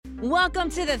Welcome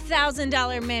to the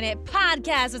 $1,000 Minute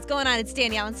Podcast. What's going on? It's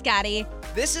Danielle and Scotty.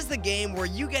 This is the game where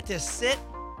you get to sit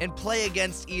and play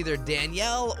against either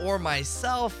Danielle or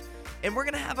myself, and we're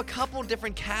going to have a couple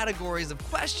different categories of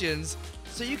questions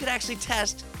so you can actually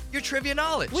test your trivia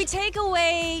knowledge. We take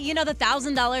away, the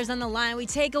 $1,000 on the line. We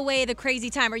take away the crazy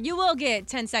timer. You will get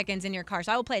 10 seconds in your car,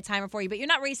 so I will play a timer for you, but you're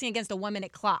not racing against a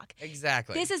 1-minute clock.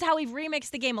 Exactly. This is how we've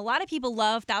remixed the game. A lot of people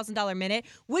love $1,000 Minute,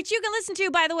 which you can listen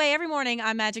to, by the way, every morning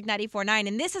on Magic 94.9.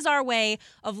 And this is our way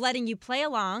of letting you play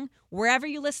along wherever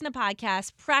you listen to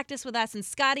podcasts, practice with us. And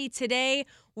Scotty, today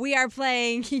we are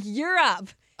playing You're Up.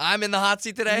 I'm in the hot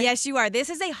seat today? Yes, you are. This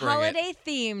is a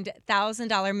holiday-themed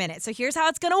 $1,000 Minute. So here's how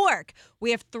it's going to work. We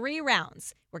have 3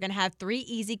 rounds. We're going to have 3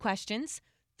 easy questions,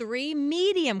 3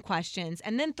 medium questions,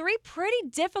 and then 3 pretty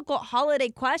difficult holiday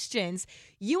questions.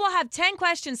 You will have 10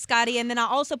 questions, Scotty, and then I'll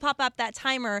also pop up that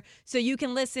timer so you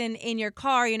can listen in your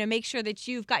car, make sure that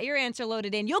you've got your answer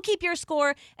loaded in. You'll keep your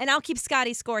score, and I'll keep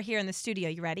Scotty's score here in the studio.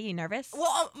 You ready? You nervous?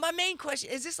 Well, my main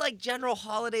question, is this like general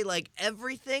holiday, like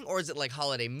everything, or is it like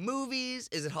holiday movies?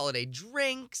 Is it holiday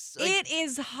drinks? It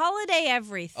is holiday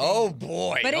everything. Oh,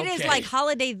 boy. But it is like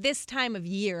holiday this time of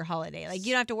year holiday. Like,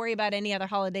 you don't have to worry about any other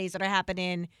holidays that are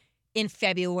happening in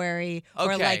February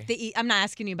or like I'm not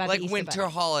asking you about like the Easter winter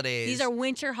bunny. holidays. These are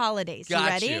winter holidays. Got you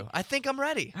ready? you. I think I'm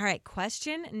ready. All right,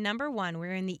 question number 1.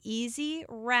 We're in the easy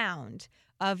round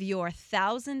of your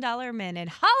 $1,000 Minute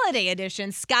Holiday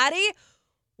Edition. Scotty,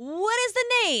 what is the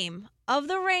name of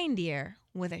the reindeer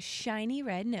with a shiny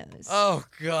red nose? Oh,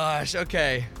 gosh.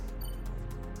 Okay.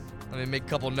 Let me make a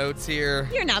couple notes here.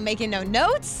 You're not making no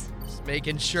notes. Just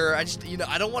making sure. I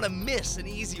don't want to miss an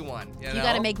easy one. You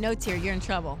got to make notes here. You're in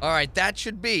trouble. All right, that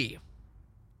should be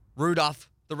Rudolph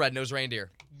the Red-Nosed Reindeer.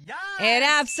 Yes! It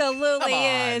absolutely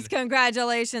is.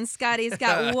 Congratulations, Scotty's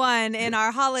got one in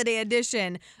our holiday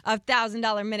edition of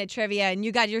 $1,000 Minute Trivia, and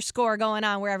you got your score going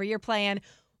on wherever you're playing.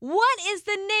 What is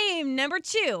the name, number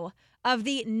 2, of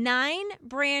the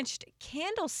 9-branched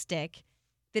candlestick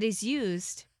that is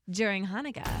used during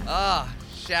Hanukkah?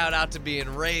 Shout out to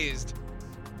being raised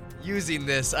using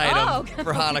this item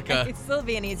for Hanukkah. It'll still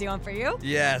be an easy one for you.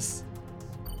 Yes.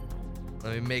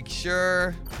 Let me make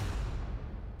sure.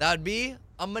 That would be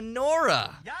a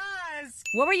menorah. Yes!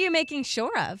 What were you making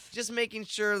sure of? Just making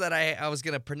sure that I was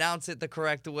going to pronounce it the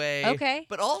correct way. Okay.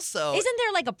 But also... Isn't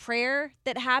there like a prayer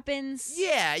that happens?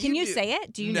 Yeah. Can you say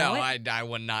it? Do you know it? No, I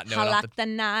would not know it.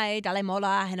 Halaktanai,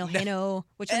 Dalemola, Heno.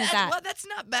 Which one is that? Well, that's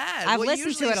not bad. I've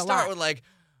listened to it a lot. Start with like...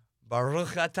 Baruch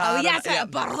atah. Oh, yes.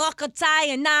 Baruch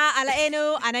atah na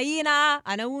alaenu anayina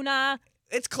anauna.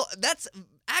 That's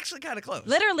actually kind of close.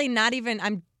 Literally not even...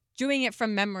 I'm doing it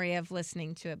from memory of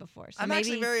listening to it before. So I'm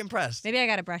actually very impressed. Maybe I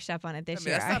got to brush up on it this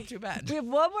year. That's not too bad. We have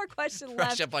one more question left.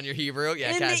 Brush up on your Hebrew.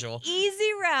 Yeah, in casual. The easy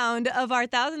round of our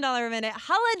 $1,000 Minute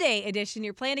Holiday Edition.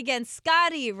 You're playing against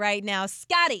Scotty right now.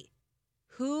 Scotty,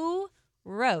 who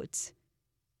wrote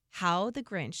How the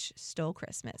Grinch Stole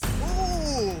Christmas?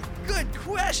 Ooh, good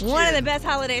question. One of the best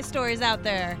holiday stories out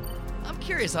there. I'm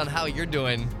curious on how you're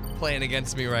doing playing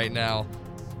against me right now.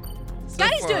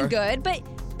 Scotty's doing good, but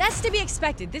that's to be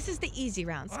expected. This is the easy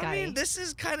round, Scotty. I mean, this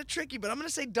is kind of tricky, but I'm going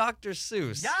to say Dr.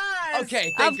 Seuss. Yes!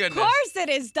 Okay, thank goodness. Of course it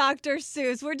is Dr.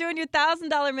 Seuss. We're doing your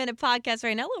 $1,000 Minute Podcast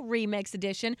right now, a little remix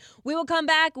edition. We will come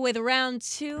back with round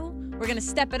 2. We're going to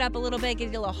step it up a little bit,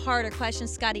 get you a little harder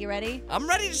questions. Scotty, you ready? I'm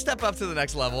ready to step up to the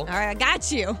next level. All right, I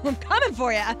got you. I'm coming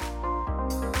for you.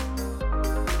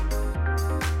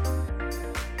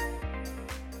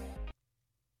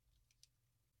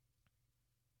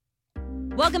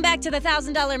 Welcome back to the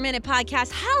 $1,000 Minute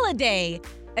Podcast Holiday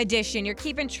Edition. You're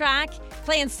keeping track,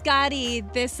 playing Scotty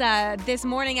this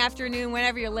morning, afternoon,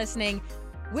 whenever you're listening.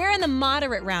 We're in the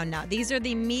moderate round now. These are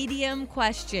the medium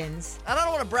questions. And I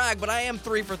don't want to brag, but I am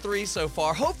 3 for 3 so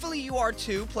far. Hopefully you are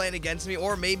too, playing against me,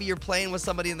 or maybe you're playing with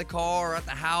somebody in the car or at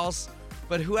the house.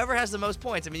 But whoever has the most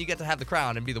points, you get to have the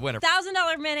crown and be the winner.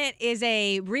 $1,000 Minute is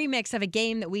a remix of a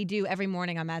game that we do every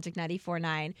morning on Magic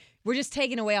 94.9. We're just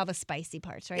taking away all the spicy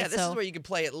parts, right? Yeah, this is where you can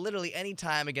play it literally any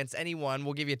time against anyone.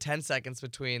 We'll give you 10 seconds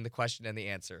between the question and the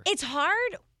answer. It's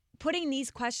hard putting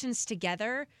these questions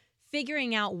together,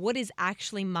 figuring out what is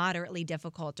actually moderately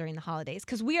difficult during the holidays,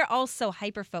 because we are all so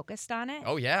hyper-focused on it.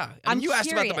 Oh, yeah. You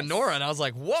asked about the menorah, and I was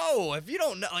like, whoa, if you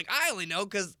don't know, I only know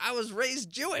because I was raised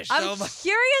Jewish. I'm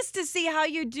curious to see how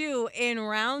you do in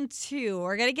round 2.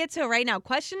 We're going to get to it right now.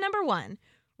 Question number 1,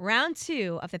 round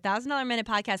 2 of the $1,000 Minute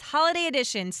Podcast Holiday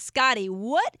Edition. Scotty,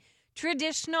 what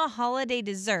traditional holiday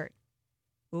dessert?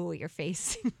 Ooh, your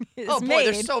face is boy, made.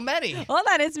 there's so many. Hold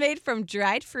on, it's made from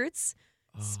dried fruits,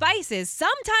 spices,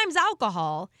 sometimes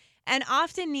alcohol, and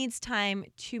often needs time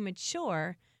to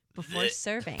mature before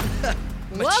serving.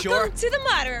 Mature? Welcome to the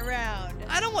moderate round.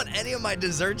 I don't want any of my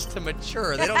desserts to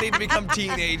mature. They don't need to become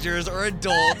teenagers or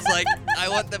adults. Like, I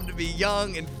want them to be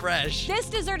young and fresh. This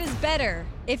dessert is better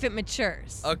if it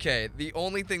matures. Okay, the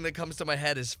only thing that comes to my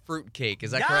head is fruitcake.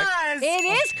 Is that correct? It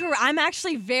is correct. I'm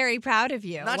actually very proud of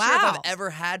you. Not sure if I've ever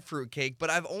had fruitcake, but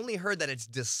I've only heard that it's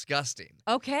disgusting.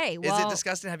 Okay, well. Is it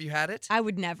disgusting? Have you had it? I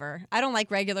would never. I don't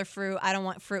like regular fruit. I don't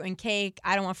want fruit in cake.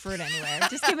 I don't want fruit anywhere.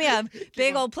 Just give me a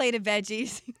big old plate of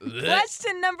veggies.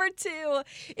 Question number 2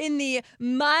 in the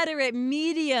moderate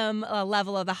medium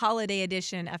level of the holiday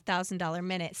edition of $1,000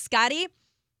 Minute. Scotty,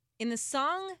 in the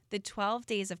song The 12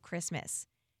 Days of Christmas,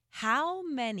 how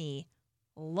many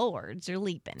lords are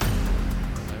leaping?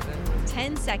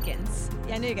 10 seconds.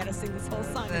 Yeah, I know you got to sing this whole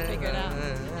song to figure it out.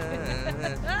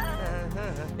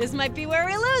 This might be where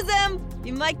we lose him.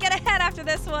 You might get ahead after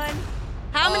this one.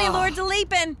 How many lords are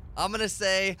leaping? I'm going to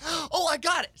say, I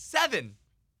got it. 7.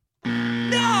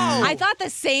 No! I thought the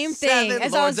same thing.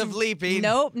 7 lords of leaping.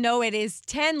 Nope, no, it is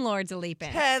 10 lords of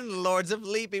leaping. 10 lords of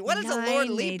leaping. What is a lord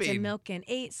 9 leaping? maids a milking,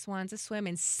 8 swans a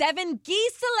swimming, 7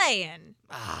 geese a laying.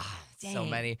 So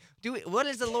many. What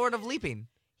is the lord of leaping?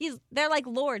 They're like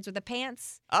lords with the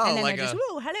pants. Oh, and then like they're just,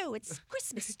 hello, it's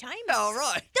Christmas time. All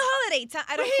right. The holiday time.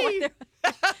 I don't know what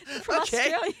they're from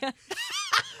Okay. Australia.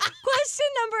 Question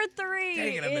number 3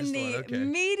 Dang it, I in missed the one. Okay.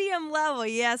 medium level.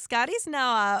 Yeah, Scotty's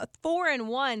now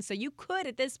 4-1, so you could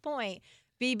at this point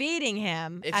be beating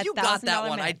him. If at you got that $1,000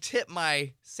 one, I Minute. tip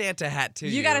my Santa hat to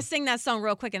you. You got to sing that song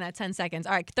real quick in that 10 seconds.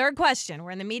 All right, third question. We're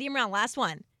in the medium round. Last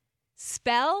one.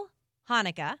 Spell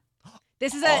Hanukkah.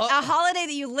 This is a holiday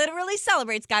that you literally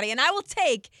celebrate, Scotty, and I will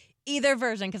take either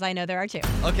version because I know there are 2.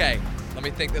 Okay, let me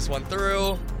think this one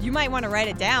through. You might want to write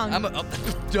it down.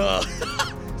 Duh.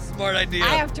 Smart idea. I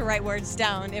have to write words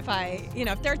down if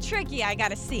if they're tricky, I got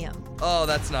to see them. Oh,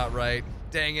 that's not right.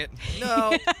 Dang it.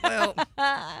 No. Well.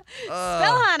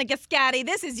 Spell Hanukkah, Scotty.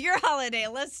 This is your holiday.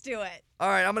 Let's do it. All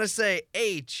right, I'm going to say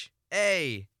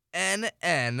H-A-N-N.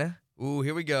 Ooh,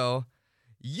 here we go.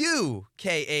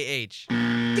 U-K-A-H.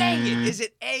 Dang it. Is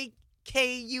it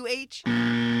A-K-U-H?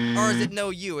 Or is it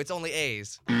no U? It's only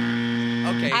A's.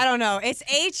 Okay. I don't know. It's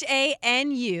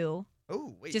H-A-N-U.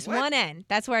 Oh, wait, Just what? one N.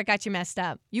 That's where it got you messed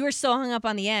up. You were so hung up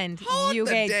on the end.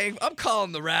 I'm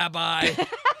calling the rabbi.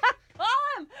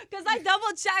 Because I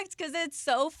double-checked because it's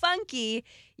so funky.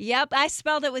 Yep, I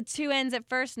spelled it with 2 N's at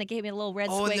first, and it gave me a little red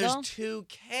squiggle. And there's 2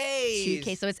 K's. 2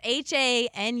 K's. So it's H-A-N-U-K-K-A-H.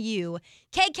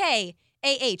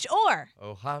 Or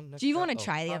Hanukkah, do you want to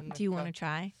try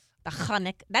the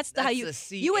Hanukkah? That's how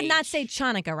you would not say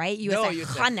Chanukah, right? You would say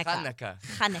Hanukkah.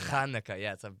 Hanukkah.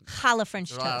 Yeah, it's a challah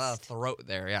French lot of toast. throat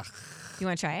there. Yeah. You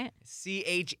want to try it?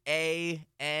 C-H-A-N-U-K-A-H.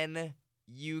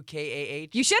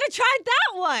 You should have tried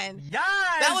that one. Yes!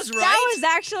 That was right. That was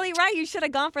actually right. You should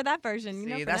have gone for that version.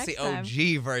 See, that's the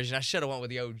OG version. I should have went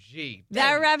with the OG.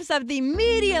 That wraps up the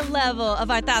medium level of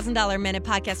our $1,000 Minute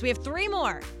podcast. We have 3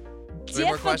 more.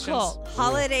 Difficult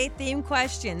holiday-themed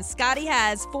questions. Scotty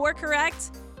has 4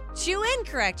 correct, 2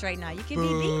 incorrect right now. You can be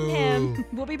beating him.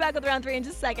 We'll be back with round 3 in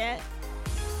just a second.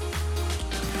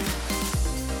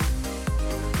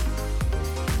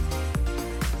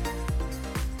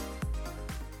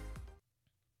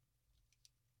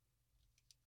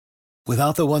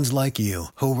 Without the ones like you,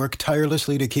 who work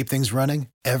tirelessly to keep things running,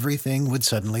 everything would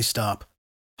suddenly stop.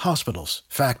 Hospitals,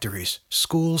 factories,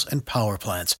 schools, and power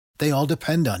plants, they all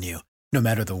depend on you. No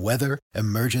matter the weather,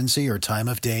 emergency, or time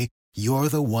of day, you're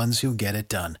the ones who get it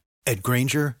done. At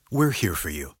Grainger, we're here for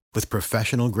you with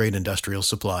professional-grade industrial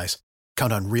supplies.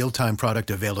 Count on real-time product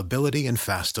availability and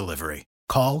fast delivery.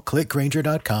 Call, click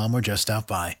Grainger.com, or just stop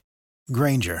by.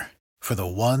 Grainger, for the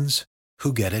ones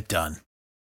who get it done.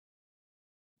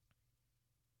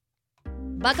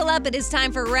 Buckle up. It is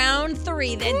time for round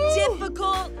 3, the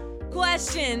difficult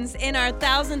questions in our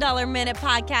 $1,000 Minute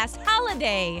podcast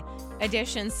holiday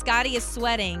edition. Scotty is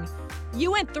sweating.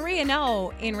 You went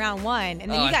 3-0 in round 1.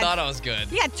 And then I thought I was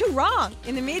good. You got 2 wrong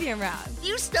in the medium round.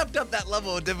 You stepped up that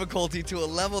level of difficulty to a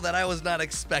level that I was not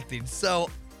expecting. So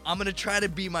I'm going to try to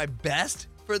be my best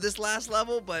for this last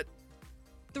level, but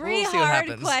 3 we'll see what hard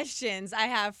happens. questions I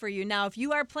have for you. Now, if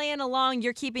you are playing along,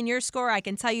 you're keeping your score. I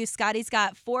can tell you Scotty's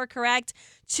got 4 correct,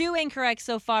 2 incorrect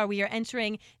so far. We are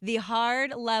entering the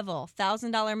hard level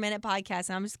 $1,000 Minute podcast.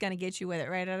 And I'm just going to get you with it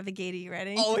right out of the gate. Are you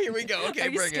ready? Oh, here we go. Okay, are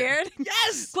you bring scared? it.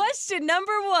 Yes! Question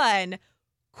number 1.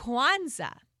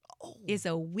 Kwanzaa is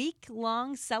a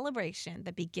week-long celebration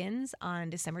that begins on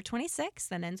December 26th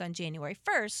and ends on January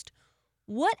 1st.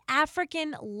 What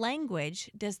African language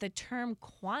does the term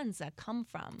Kwanzaa come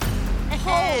from?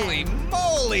 Holy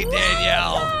moly,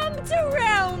 Danielle! Welcome to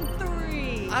round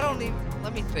 3.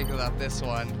 Let me think about this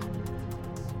one.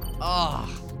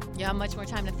 You have much more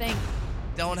time to think.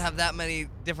 Don't have that many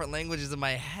different languages in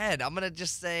my head. I'm going to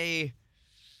just say,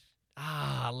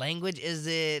 language, is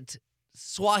it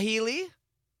Swahili?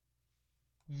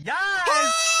 Yes!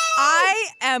 I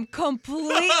am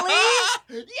completely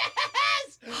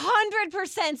Yes! 100%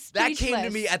 speechless. That came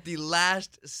to me at the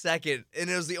last second,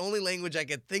 and it was the only language I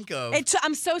could think of.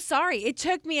 I'm so sorry. It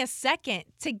took me a second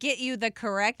to get you the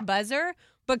correct buzzer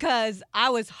because I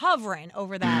was hovering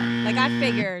over that. Like, I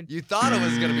figured. You thought it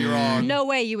was going to be wrong. No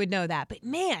way you would know that. But,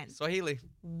 man. Swahili.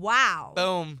 Wow.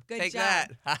 Boom. Good Take job.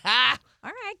 that. Ha-ha.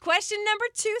 All right. Question number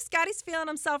 2. Scotty's feeling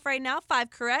himself right now. 5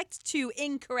 correct, 2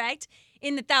 incorrect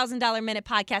in the $1,000 Minute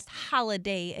Podcast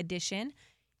Holiday Edition.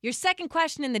 Your second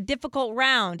question in the difficult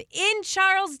round. In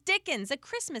Charles Dickens' A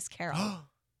Christmas Carol,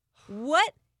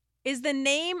 what is the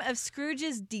name of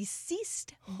Scrooge's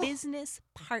deceased business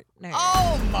partner?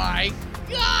 Oh, my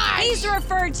gosh. He's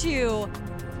referred to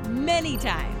many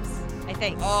times, I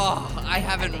think. Oh, I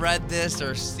haven't read this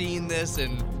or seen this,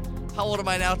 and how old am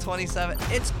I now? 27?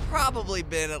 It's probably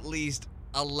been at least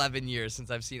 11 years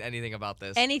since I've seen anything about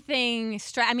this. Anything,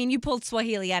 you pulled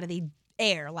Swahili out of the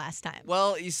air last time.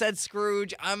 Well, you said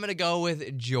Scrooge. I'm going to go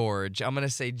with George. I'm going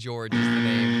to say George is the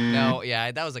name. No,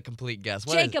 yeah, that was a complete guess.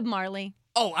 What Jacob Marley.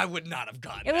 Oh, I would not have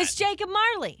gotten It was Jacob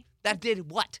Marley. That did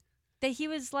what? That he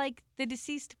was like the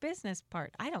deceased business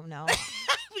part. I don't know.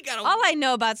 We got All I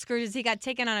know about Scrooge is he got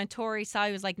taken on a tour. He saw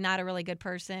he was like not a really good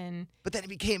person. But then he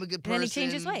became a good person. And then he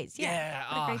changed his ways. Yeah.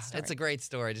 What a great story. It's a great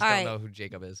story. I just All don't right. know who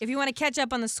Jacob is. If you want to catch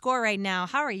up on the score right now,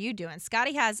 how are you doing?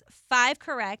 Scotty has 5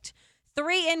 correct,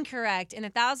 3 incorrect in the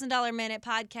 $1,000 Minute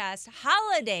Podcast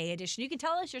Holiday Edition. You can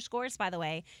tell us your scores, by the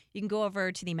way. You can go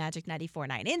over to the Magic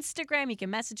 94.9 Instagram. You can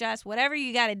message us, whatever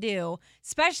you got to do,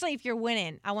 especially if you're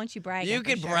winning. I want you bragging. You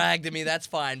can brag to me. That's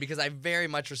fine, because I very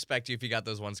much respect you if you got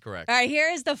those ones correct. All right, here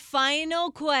is the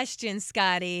final question,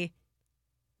 Scotty.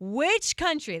 Which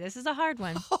country, this is a hard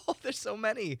one, Oh, there's so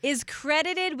many. is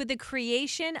credited with the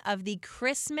creation of the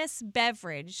Christmas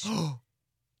beverage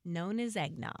known as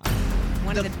eggnog?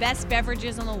 One of the best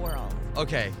beverages in the world.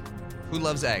 Okay, who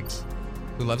loves eggs?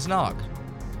 Who loves nog?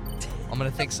 I'm going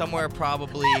to think somewhere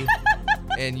probably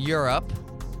in Europe.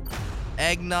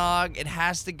 Eggnog, it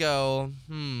has to go,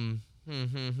 I'm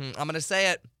going to say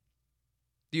it.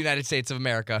 The United States of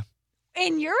America.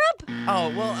 In Europe?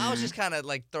 Oh, well, I was just kind of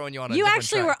like throwing you on a You different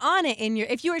actually track. were on it in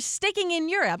Europe. If you were sticking in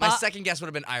Europe. My second guess would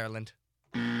have been Ireland.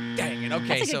 Dang it, okay.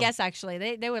 That's a so good guess,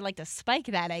 actually. They would like to spike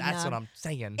that eggnog. that's what I'm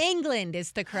saying. England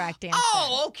is the correct answer.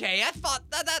 Oh, okay. I thought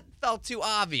that felt too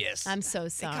obvious. I'm so They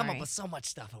sorry. come up with so much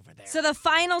stuff over there. So the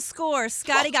final score,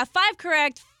 Scotty got 5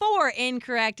 correct, 4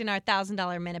 incorrect in our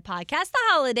 $1,000 Minute Podcast, the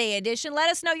Holiday Edition. Let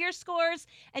us know your scores,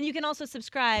 and you can also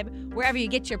subscribe wherever you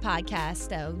get your podcast,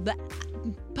 the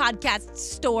podcast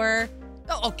store.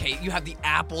 Oh, okay. You have the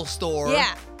Apple Store.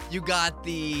 Yeah. You got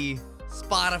the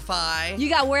Spotify. You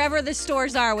got wherever the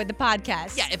stores are with the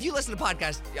podcast. Yeah, if you listen to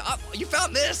podcasts, you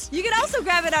found this. You can also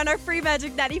grab it on our free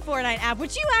Magic 94.9 app,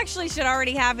 which you actually should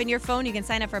already have in your phone. You can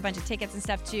sign up for a bunch of tickets and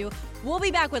stuff, too. We'll be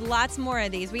back with lots more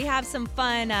of these. We have some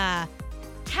fun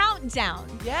countdown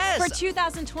Yes. for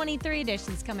 2023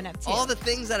 editions coming up, too. All the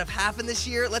things that have happened this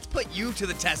year, let's put you to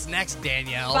the test next,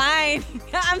 Danielle. Fine.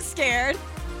 I'm scared.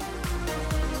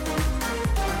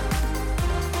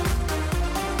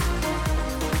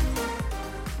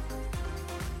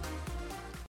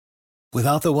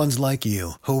 Without the ones like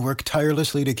you, who work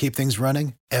tirelessly to keep things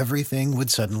running, everything would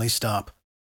suddenly stop.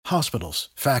 Hospitals,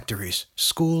 factories,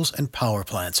 schools, and power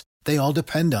plants, they all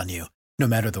depend on you. No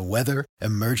matter the weather,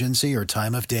 emergency, or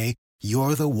time of day,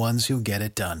 you're the ones who get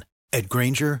it done. At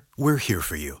Grainger, we're here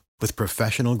for you with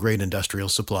professional-grade industrial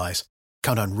supplies.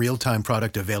 Count on real-time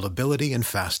product availability and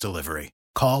fast delivery.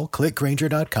 Call, click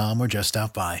Grainger.com, or just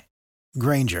stop by.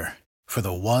 Grainger, for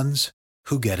the ones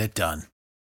who get it done.